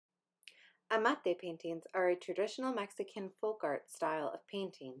Amate paintings are a traditional Mexican folk art style of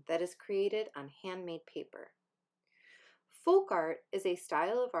painting that is created on handmade paper. Folk art is a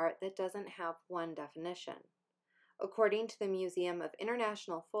style of art that doesn't have one definition. According to the Museum of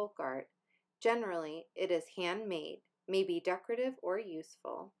International Folk Art, generally it is handmade, may be decorative or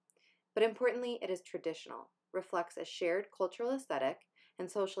useful, but importantly it is traditional, reflects a shared cultural aesthetic and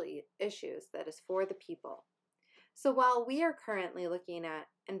social issues that is for the people. So while we are currently looking at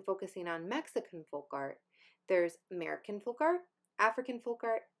and focusing on Mexican folk art, there's American folk art, African folk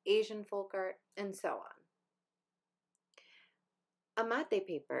art, Asian folk art, and so on. Amate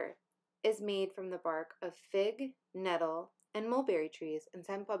paper is made from the bark of fig, nettle, and mulberry trees in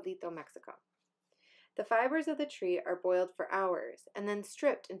San Pablito, Mexico. The fibers of the tree are boiled for hours and then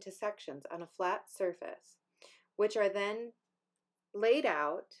stripped into sections on a flat surface, which are then laid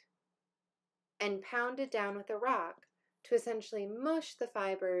out and pounded down with a rock to essentially mush the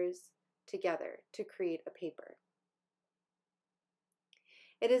fibers together to create a paper.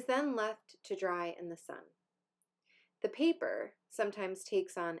 It is then left to dry in the sun. The paper sometimes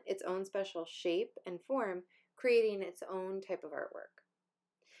takes on its own special shape and form, creating its own type of artwork.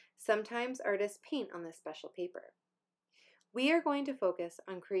 Sometimes artists paint on this special paper. We are going to focus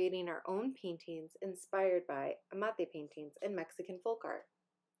on creating our own paintings inspired by Amate paintings and Mexican folk art.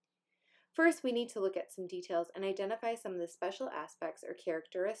 First, we need to look at some details and identify some of the special aspects or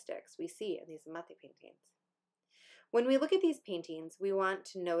characteristics we see in these Amate paintings. When we look at these paintings, we want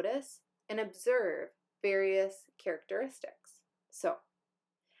to notice and observe various characteristics. So,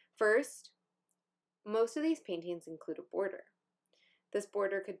 first, most of these paintings include a border. This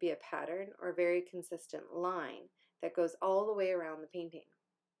border could be a pattern or a very consistent line that goes all the way around the painting.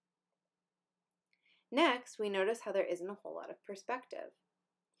 Next, we notice how there isn't a whole lot of perspective.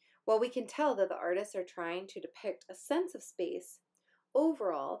 While we can tell that the artists are trying to depict a sense of space,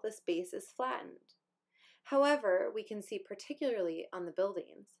 overall the space is flattened. However, we can see particularly on the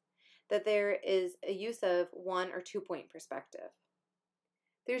buildings that there is a use of 1 or 2 point perspective.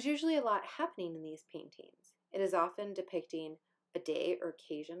 There's usually a lot happening in these paintings. It is often depicting a day or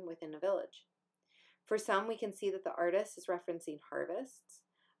occasion within a village. For some, we can see that the artist is referencing harvests,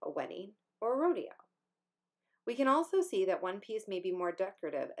 a wedding, or a rodeo. We can also see that one piece may be more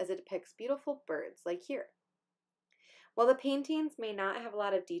decorative as it depicts beautiful birds, like here. While the paintings may not have a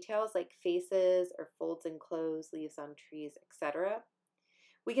lot of details like faces or folds in clothes, leaves on trees, etc.,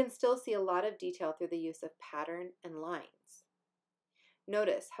 we can still see a lot of detail through the use of pattern and lines.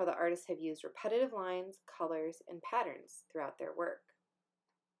 Notice how the artists have used repetitive lines, colors, and patterns throughout their work.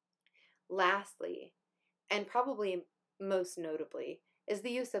 Lastly, and probably most notably, is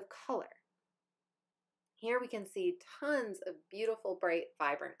the use of color. Here we can see tons of beautiful, bright,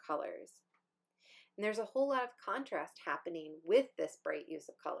 vibrant colors. And there's a whole lot of contrast happening with this bright use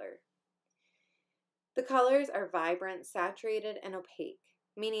of color. The colors are vibrant, saturated, and opaque,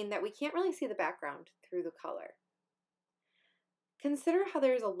 meaning that we can't really see the background through the color. Consider how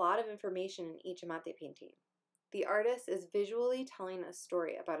there's a lot of information in each Amate painting. The artist is visually telling a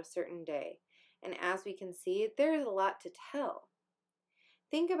story about a certain day, and as we can see, there is a lot to tell.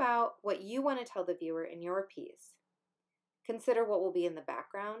 Think about what you want to tell the viewer in your piece. Consider what will be in the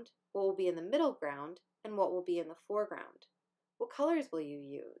background, what will be in the middle ground, and what will be in the foreground. What colors will you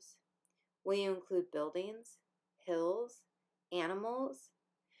use? Will you include buildings, hills, animals?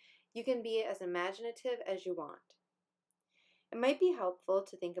 You can be as imaginative as you want. It might be helpful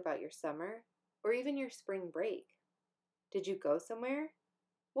to think about your summer or even your spring break. Did you go somewhere?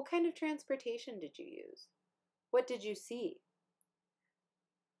 What kind of transportation did you use? What did you see?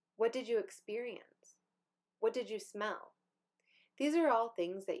 What did you experience? What did you smell? These are all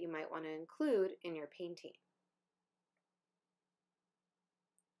things that you might want to include in your painting.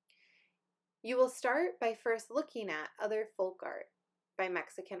 You will start by first looking at other folk art by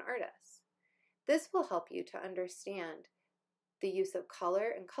Mexican artists. This will help you to understand the use of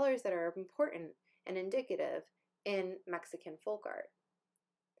color and colors that are important and indicative in Mexican folk art.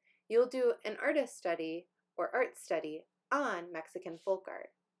 You'll do an artist study or art study on Mexican folk art.